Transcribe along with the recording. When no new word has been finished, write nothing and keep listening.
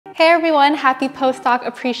Hey everyone, happy Postdoc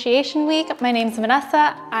Appreciation Week. My name is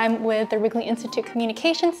Vanessa. I'm with the Wrigley Institute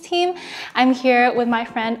Communications team. I'm here with my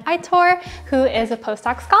friend Aitor, who is a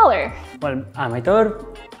postdoc scholar. Well, I'm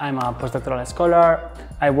Aitor. I'm a postdoctoral scholar.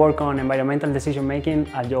 I work on environmental decision making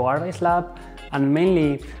at Joe Arvai's lab, and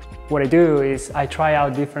mainly what I do is I try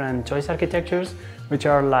out different choice architectures, which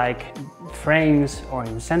are like frames or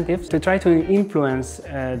incentives to try to influence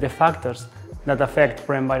the factors that affect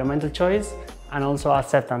pro-environmental choice and also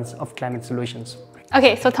acceptance of climate solutions.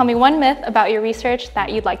 Okay, so tell me one myth about your research that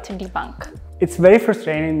you'd like to debunk. It's very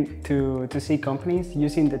frustrating to see companies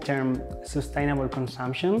using the term sustainable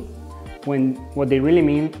consumption when what they really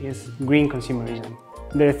mean is green consumerism.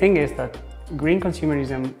 The thing is that green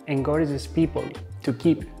consumerism encourages people to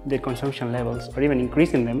keep their consumption levels or even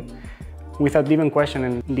increasing them without even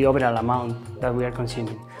questioning the overall amount that we are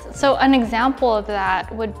consuming. So an example of that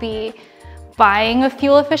would be buying a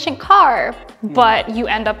fuel-efficient car, but you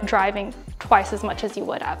end up driving twice as much as you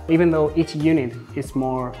would have. Even though each unit is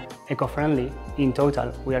more eco-friendly, in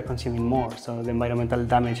total we are consuming more, so the environmental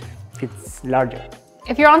damage is larger.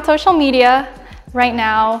 If you're on social media right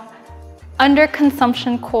now,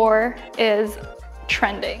 under-consumption core is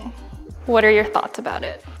trending. What are your thoughts about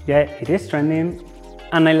it? Yeah, it is trending,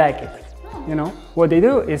 and I like it. You know, what they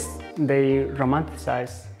do is they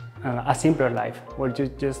romanticize a simpler life, where you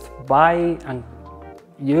just buy and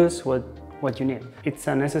use what you need. It's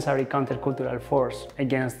a necessary countercultural force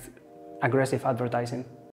against aggressive advertising.